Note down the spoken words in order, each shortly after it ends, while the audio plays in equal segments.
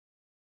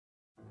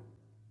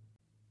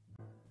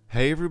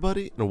Hey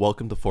everybody, and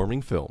welcome to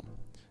Forming Film.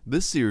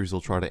 This series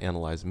will try to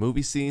analyze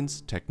movie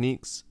scenes,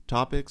 techniques,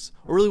 topics,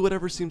 or really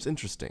whatever seems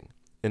interesting,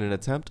 in an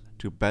attempt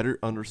to better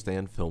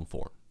understand film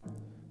form.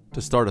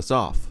 To start us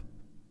off,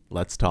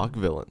 let's talk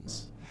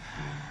villains.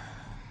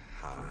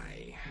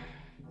 Hi.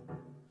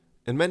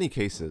 In many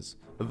cases,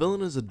 a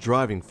villain is a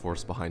driving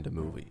force behind a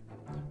movie.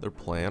 Their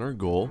plan or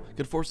goal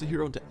can force the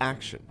hero into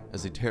action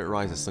as they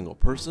terrorize a single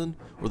person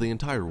or the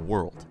entire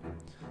world.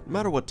 No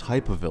matter what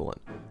type of villain,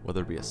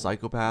 whether it be a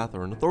psychopath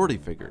or an authority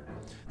figure,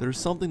 there is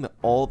something that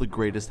all the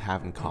greatest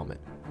have in common.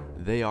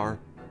 They are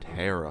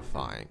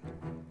terrifying.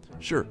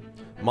 Sure,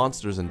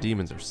 monsters and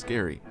demons are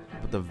scary,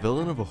 but the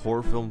villain of a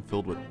horror film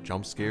filled with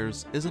jump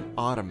scares isn't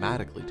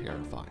automatically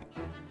terrifying.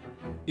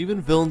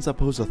 Even villains that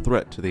pose a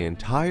threat to the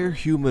entire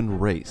human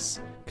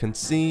race can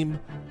seem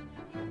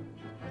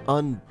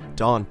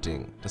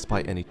undaunting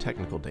despite any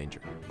technical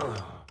danger.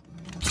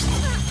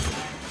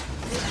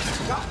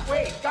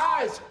 Wait,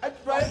 guys!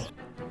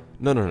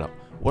 No.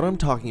 What I'm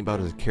talking about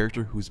is a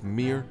character whose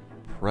mere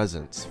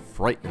presence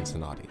frightens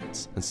an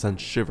audience and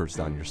sends shivers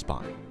down your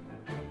spine.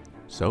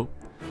 So,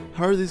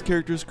 how are these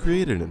characters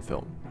created in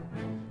film?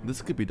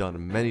 This could be done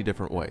in many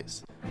different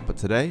ways, but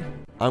today,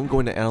 I'm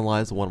going to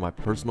analyze one of my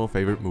personal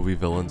favorite movie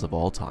villains of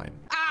all time.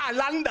 Ah,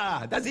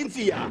 Landa! Da sind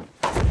Sie ja!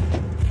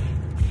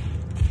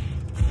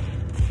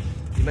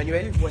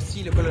 Emmanuel,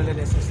 voici le colonel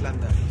SS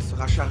Landa. Il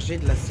sera chargé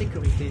de la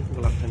sécurité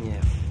pour la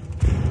première.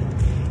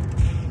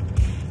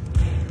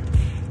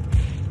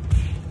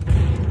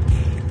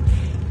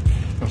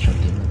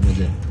 Enchanté,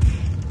 mademoiselle.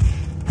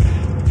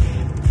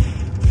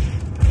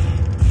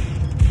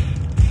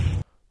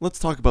 Let's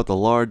talk about the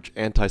large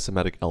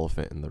anti-Semitic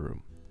elephant in the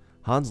room.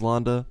 Hans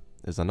Landa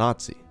is a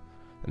Nazi.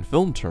 In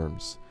film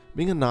terms,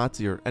 being a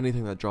Nazi or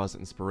anything that draws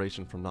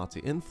inspiration from Nazi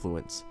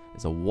influence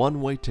is a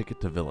one-way ticket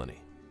to villainy.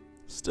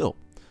 Still,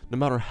 no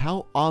matter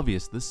how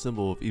obvious this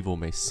symbol of evil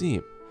may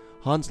seem,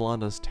 Hans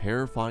Landa's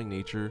terrifying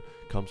nature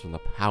comes from the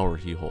power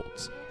he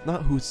holds,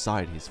 not whose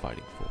side he's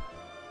fighting for.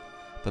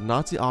 The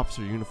Nazi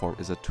officer uniform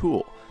is a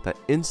tool that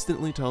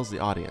instantly tells the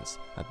audience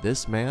that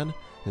this man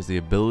has the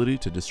ability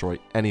to destroy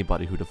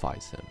anybody who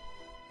defies him.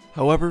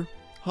 However,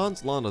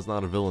 Hans Landa is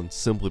not a villain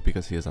simply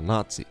because he is a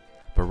Nazi,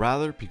 but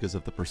rather because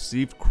of the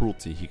perceived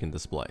cruelty he can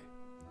display.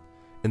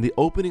 In the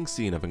opening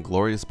scene of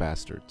Inglourious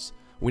Basterds,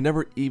 we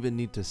never even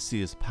need to see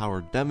his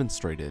power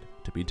demonstrated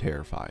to be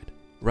terrified.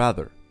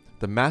 Rather,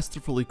 the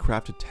masterfully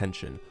crafted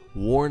tension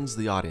warns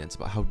the audience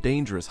about how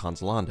dangerous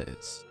Hans Landa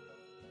is.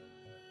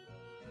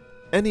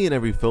 Any and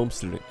every film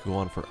student could go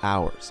on for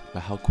hours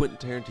about how Quentin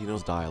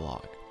Tarantino's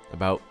dialogue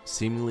about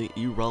seemingly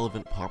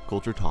irrelevant pop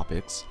culture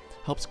topics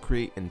helps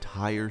create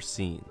entire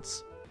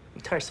scenes.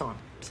 Entire song.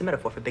 It's a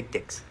metaphor for big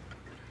dicks.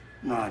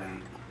 No, it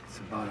ain't. It's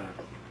about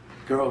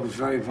a girl who's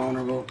very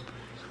vulnerable.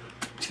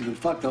 She's been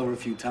fucked over a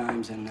few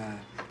times, and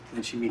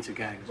then she meets a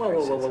guy who's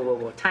very sensitive.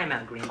 Whoa. Time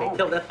out, Green Bay.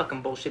 Tell that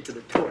fucking bullshit to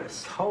the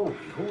tourists. Toby?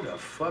 Who the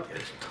fuck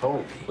is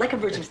Toby? Like a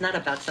Virgin's not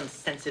about some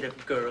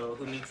sensitive girl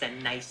who meets a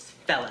nice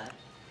fella.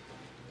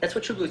 That's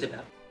what True Blue's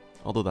about.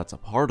 Although that's a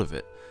part of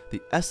it,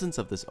 the essence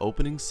of this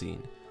opening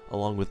scene,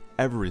 along with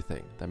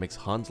everything that makes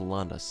Hans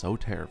Landa so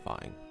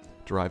terrifying,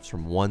 derives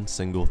from one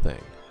single thing: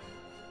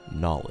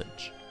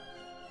 knowledge.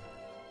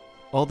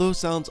 Although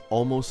sounds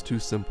almost too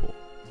simple,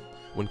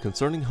 when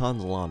concerning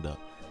Hans Landa,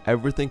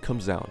 everything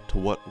comes down to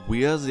what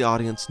we as the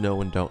audience know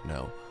and don't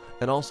know,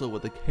 and also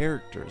what the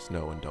characters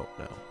know and don't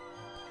know.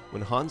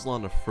 When Hans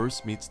Landa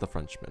first meets the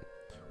Frenchman,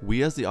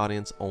 we as the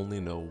audience only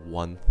know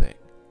one thing.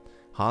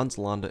 Hans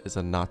Landa is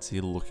a Nazi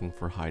looking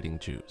for hiding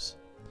Jews.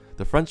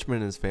 The Frenchman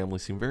and his family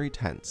seem very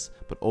tense,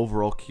 but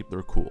overall keep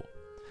their cool.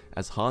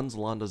 As Hans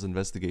Landa's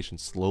investigation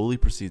slowly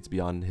proceeds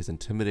beyond his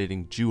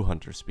intimidating Jew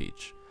hunter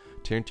speech,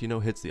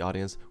 Tarantino hits the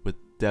audience with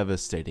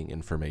devastating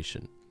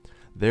information.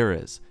 There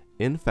is,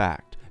 in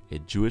fact, a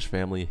Jewish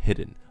family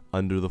hidden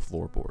under the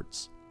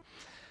floorboards.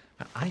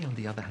 I, on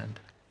the other hand,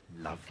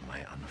 love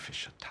my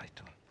unofficial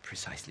title,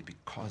 precisely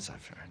because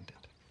I've earned it.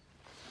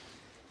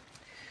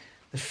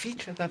 The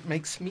feature that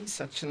makes me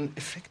such an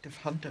effective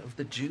hunter of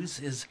the Jews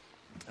is,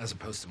 as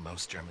opposed to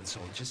most German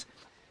soldiers,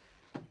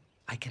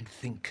 I can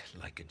think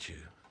like a Jew,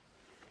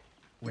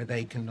 where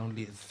they can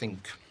only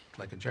think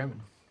like a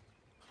German.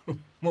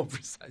 More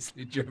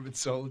precisely, German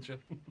soldier.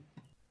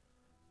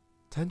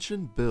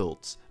 Tension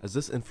builds as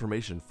this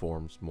information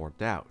forms more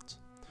doubt.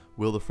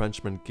 Will the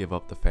Frenchman give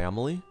up the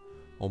family?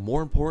 Or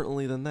more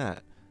importantly than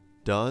that,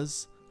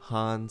 does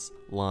Hans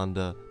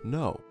Landa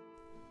know?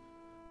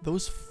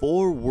 Those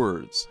 4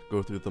 words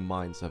go through the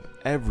minds of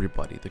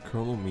everybody the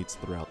Colonel meets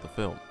throughout the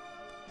film.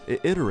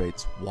 It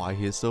iterates why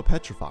he is so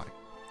petrifying.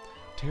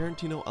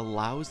 Tarantino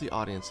allows the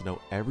audience to know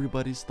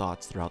everybody's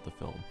thoughts throughout the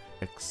film,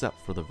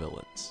 except for the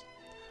villains.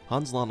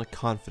 Hans Landa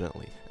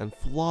confidently and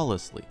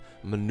flawlessly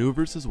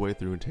maneuvers his way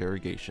through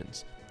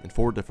interrogations, in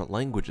 4 different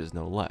languages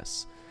no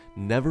less,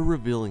 never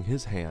revealing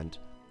his hand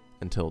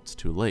until it's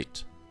too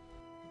late.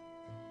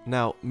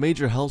 Now,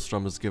 Major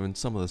Hellstrom is given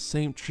some of the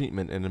same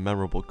treatment in a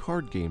memorable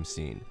card game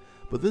scene,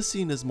 but this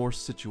scene is more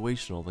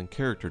situational than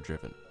character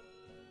driven.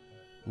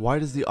 Why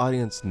does the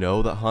audience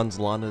know that Hans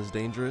Landa is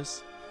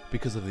dangerous?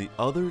 Because of the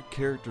other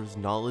characters'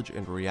 knowledge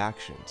and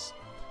reactions,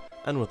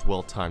 and with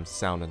well-timed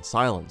sound and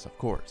silence, of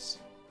course.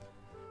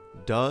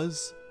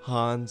 Does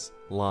Hans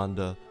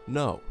Landa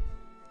know?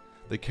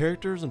 The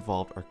characters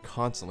involved are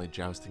constantly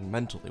jousting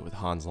mentally with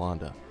Hans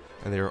Landa,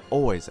 and they are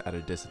always at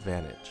a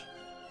disadvantage.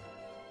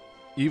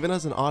 Even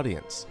as an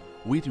audience,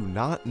 we do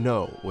not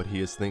know what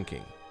he is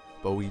thinking,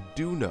 but we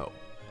do know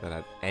that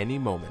at any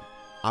moment,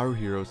 our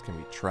heroes can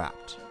be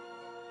trapped.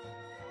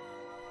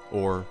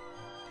 Or,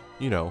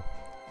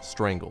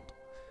 strangled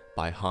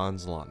by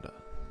Hans Landa.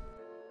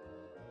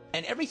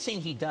 And everything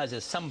he does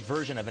is some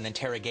version of an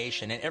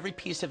interrogation, and every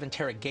piece of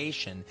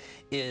interrogation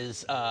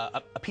is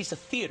a piece of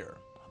theater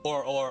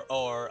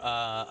or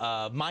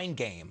a mind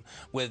game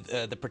with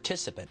the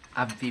participant.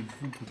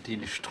 Avez-vous goûté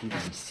le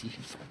strudel ici?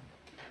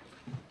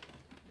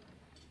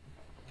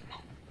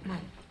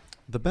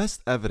 The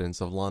best evidence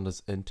of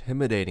Landa's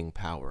intimidating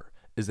power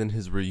is in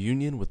his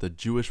reunion with the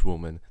Jewish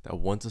woman that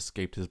once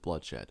escaped his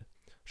bloodshed,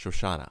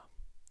 Shoshana.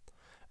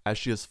 As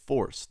she is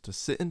forced to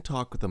sit and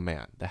talk with a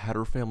man that had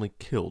her family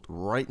killed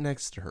right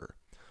next to her,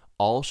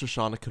 all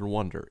Shoshana can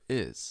wonder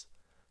is,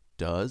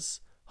 does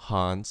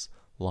Hans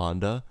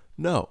Landa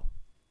know?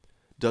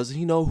 Does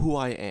he know who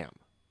I am?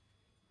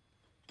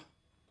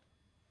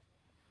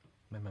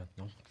 Mais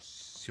maintenant,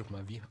 sur ma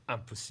vie,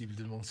 impossible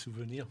de m'en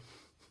souvenir.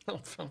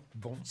 Enfin,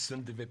 bon, ce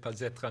ne devait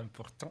pas être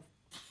important.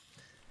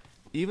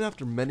 Even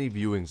after many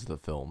viewings of the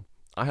film,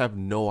 I have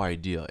no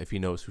idea if he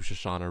knows who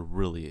Shoshana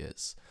really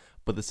is,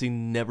 but the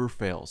scene never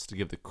fails to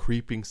give the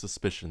creeping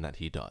suspicion that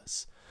he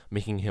does,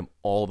 making him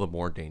all the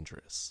more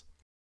dangerous.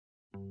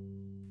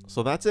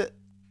 So that's it.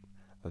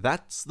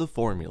 That's the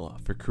formula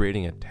for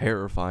creating a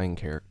terrifying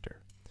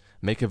character.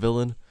 Make a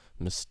villain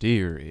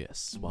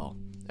mysterious, while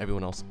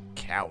everyone else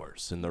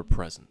cowers in their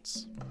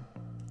presence.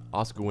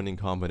 Oscar-winning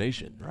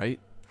combination, right?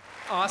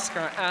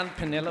 Oscar and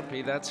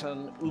Penelope, that's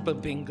an uber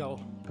bingo.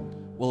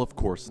 Well, of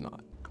course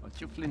not. Got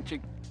you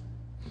flinching.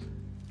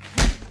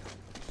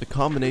 The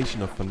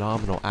combination of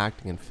phenomenal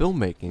acting and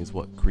filmmaking is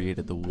what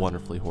created the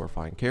wonderfully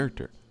horrifying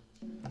character.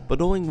 But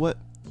knowing what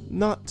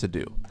not to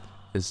do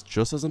is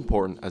just as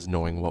important as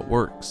knowing what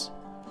works.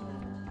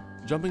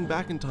 Jumping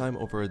back in time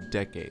over a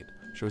decade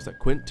shows that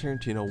Quentin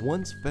Tarantino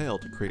once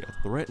failed to create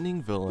a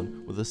threatening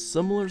villain with a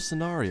similar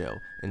scenario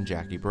in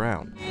Jackie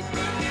Brown.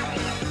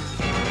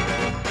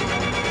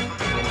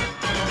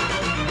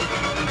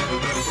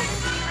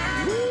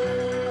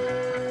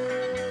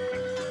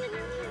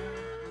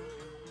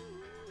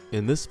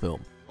 In this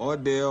film,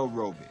 Ordell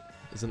Roby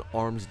is an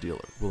arms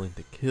dealer willing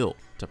to kill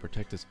to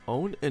protect his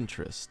own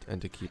interest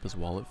and to keep his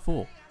wallet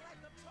full.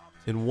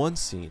 In one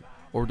scene,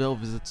 Ordell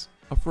visits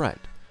a friend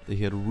that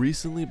he had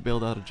recently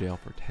bailed out of jail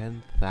for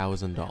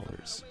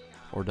 $10,000.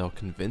 Ordell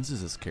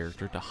convinces his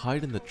character to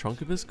hide in the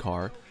trunk of his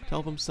car to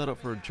help him set up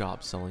for a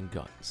job selling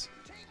guns.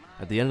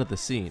 At the end of the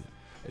scene,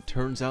 it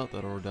turns out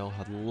that Ordell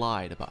had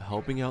lied about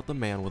helping out the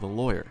man with a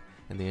lawyer,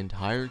 and the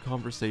entire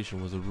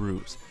conversation was a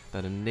ruse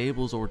that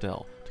enables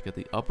Ordell to get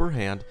the upper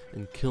hand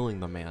in killing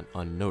the man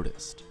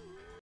unnoticed.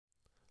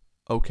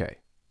 Okay,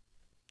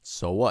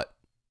 so what?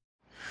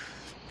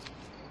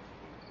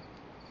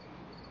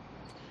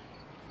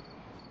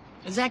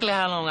 Exactly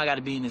how long I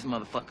gotta be in this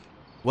motherfucker?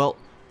 Well,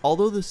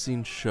 although this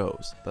scene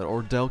shows that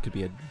Ordell could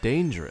be a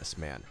dangerous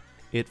man,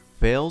 it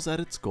fails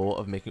at its goal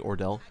of making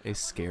Ordell a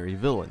scary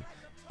villain,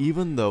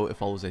 even though it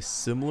follows a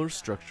similar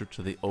structure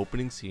to the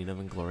opening scene of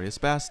Inglourious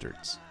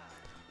Basterds.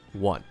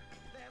 1.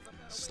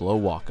 Slow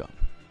walk-up.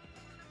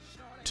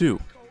 2.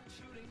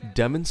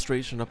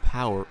 Demonstration of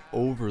power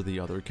over the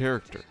other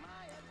character.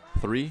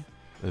 3.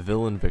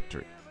 Villain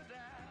victory.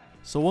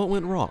 So what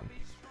went wrong?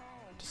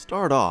 To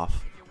start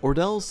off,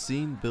 Ordell's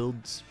scene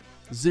builds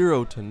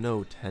zero to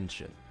no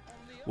tension.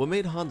 What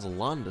made Hans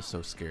Landa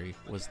so scary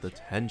was the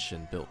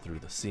tension built through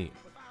the scene.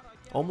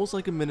 Almost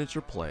like a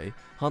miniature play,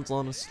 Hans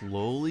Landa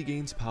slowly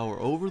gains power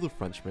over the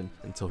Frenchman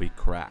until he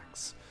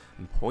cracks,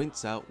 and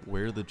points out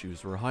where the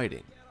Jews were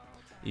hiding,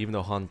 even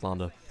though Hans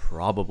Landa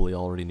probably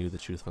already knew the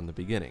truth from the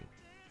beginning.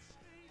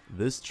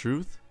 This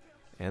truth,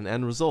 and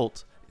end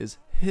result, is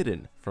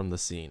hidden from the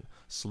scene,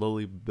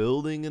 slowly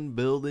building and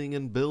building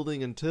and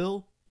building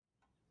until...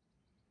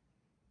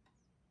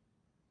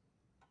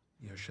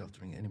 You're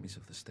sheltering enemies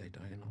of the state,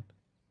 are you not?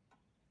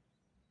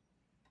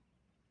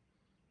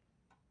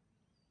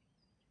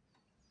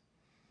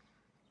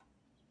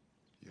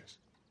 Yes.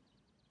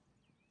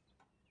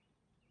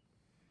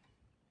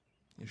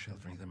 You're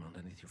sheltering them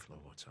underneath your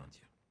floorboards, aren't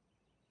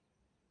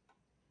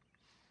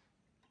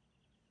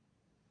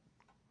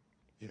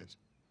you? Yes.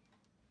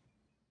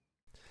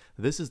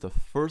 This is the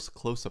first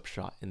close-up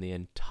shot in the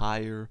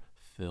entire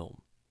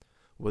film.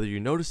 Whether you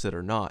notice it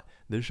or not,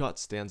 this shot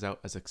stands out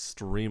as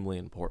extremely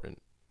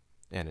important.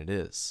 And it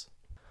is.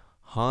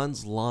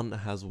 Hans Landa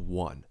has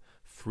won,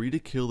 free to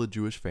kill the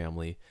Jewish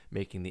family,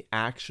 making the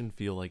action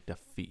feel like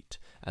defeat,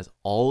 as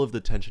all of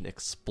the tension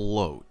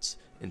explodes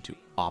into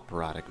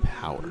operatic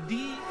power.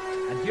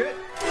 Adieu.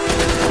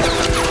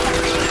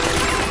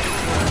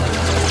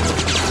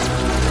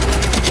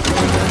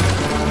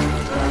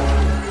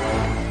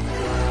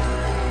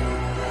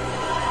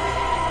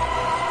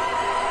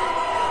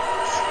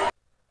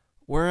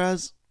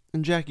 Whereas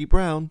in Jackie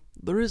Brown,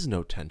 there is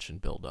no tension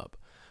buildup.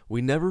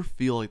 We never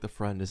feel like the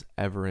friend is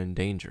ever in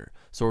danger,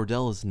 so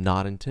Ordell is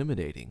not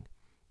intimidating.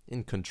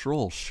 In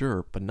control,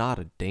 sure, but not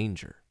a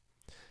danger.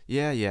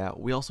 Yeah,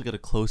 we also get a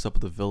close-up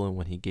of the villain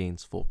when he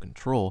gains full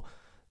control,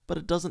 but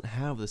it doesn't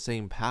have the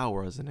same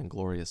power as in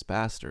Inglourious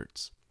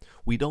Basterds.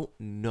 We don't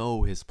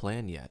know his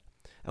plan yet,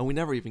 and we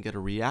never even get a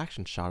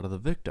reaction shot of the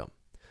victim.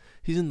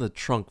 He's in the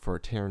trunk for a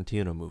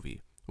Tarantino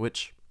movie,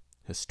 which,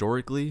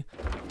 historically...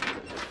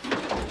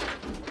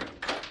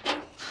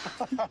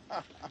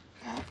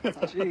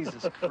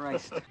 Jesus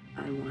Christ.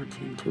 I want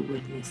him to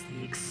witness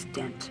the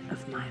extent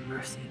of my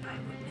mercy by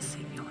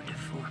witnessing your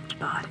deformed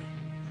body.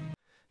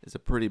 is a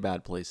pretty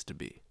bad place to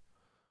be.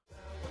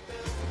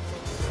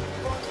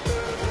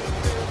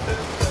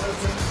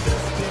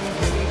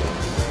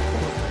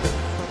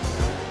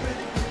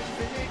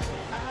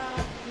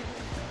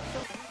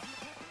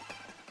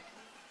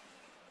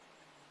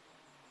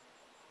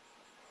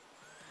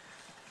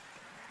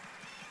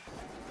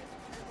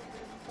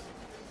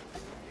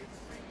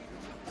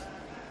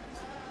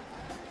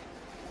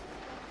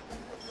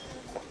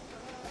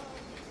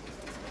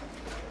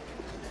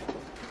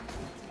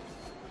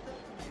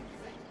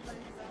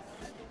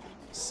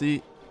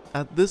 See,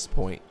 at this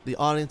point, the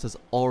audience has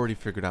already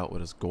figured out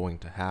what is going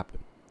to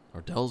happen.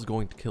 Ordell's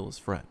going to kill his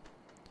friend.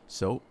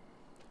 So,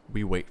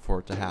 we wait for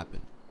it to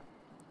happen.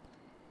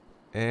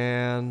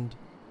 And...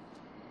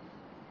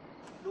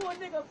 Do a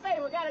nigga a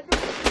favor, gotta do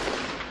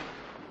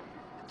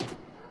it.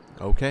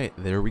 okay,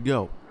 there we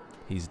go.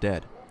 He's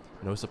dead.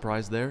 No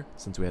surprise there,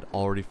 since we had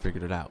already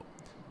figured it out.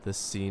 This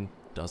scene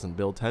doesn't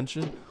build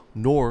tension,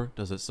 nor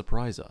does it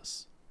surprise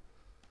us.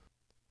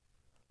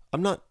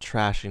 I'm not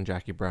trashing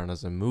Jackie Brown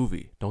as a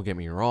movie, don't get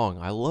me wrong,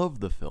 I love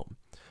the film.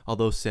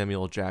 Although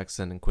Samuel L.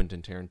 Jackson and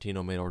Quentin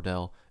Tarantino made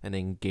Ordell an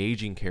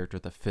engaging character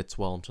that fits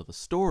well into the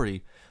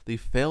story, they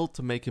failed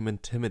to make him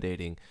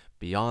intimidating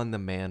beyond the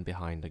man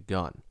behind a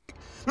gun.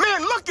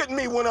 Man, look at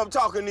me when I'm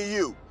talking to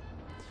you!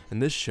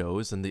 And this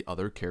shows in the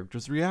other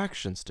characters'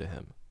 reactions to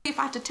him. If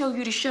I had to tell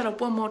you to shut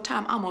up one more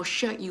time, I'm gonna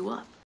shut you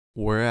up.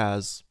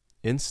 Whereas,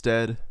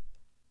 instead,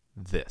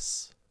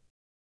 this.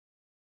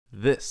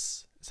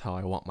 This is how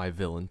I want my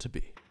villain to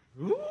be.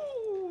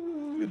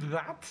 Ooh,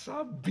 that's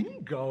a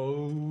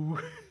bingo.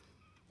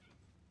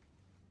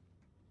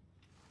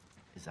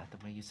 Is that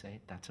the way you say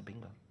it? That's a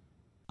bingo.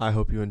 I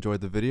hope you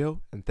enjoyed the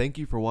video, and thank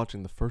you for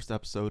watching the first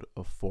episode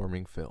of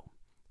Forming Film.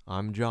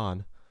 I'm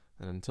John,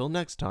 and until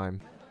next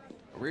time...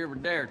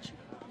 Arrivederci.